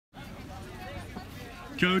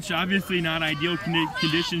Coach, obviously not ideal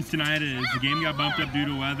conditions tonight as the game got bumped up due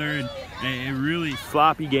to weather and a really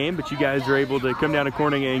sloppy game, but you guys were able to come down to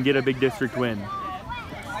Corning and get a big district win.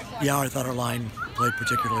 Yeah, I thought our line played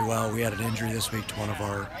particularly well. We had an injury this week to one of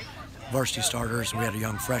our varsity starters, and we had a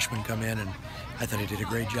young freshman come in, and I thought he did a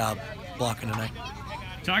great job blocking tonight.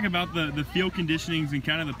 Talk about the field conditionings and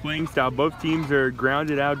kind of the playing style. Both teams are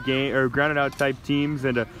grounded out type teams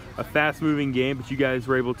and a fast moving game, but you guys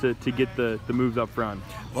were able to get the moves up front.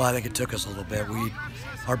 Well, I think it took us a little bit.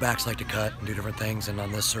 Our backs like to cut and do different things, and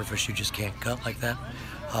on this surface you just can't cut like that.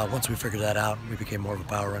 Once we figured that out, we became more of a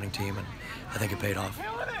power running team, and I think it paid off.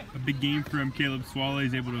 A big game for him. Caleb Swallow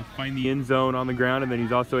is able to find the end zone on the ground, and then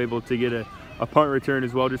he's also able to get a punt return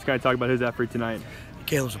as well. Just kind of talk about his effort tonight.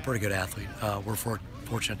 Caleb's a pretty good athlete. We're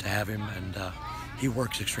fortunate to have him, and he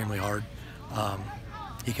works extremely hard.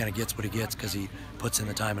 He kind of gets what he gets because he puts in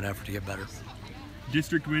the time and effort to get better.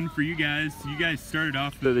 District win for you guys. You guys started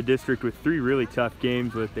off the district with 3 really tough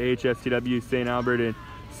games with AHSTW, St. Albert, and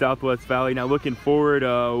Southwest Valley. Now looking forward,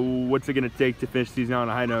 what's it going to take to finish the season on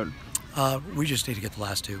a high note? We just need to get the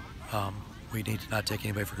last 2. We need to not take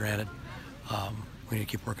anybody for granted. We need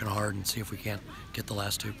to keep working hard and see if we can't get the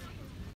last 2.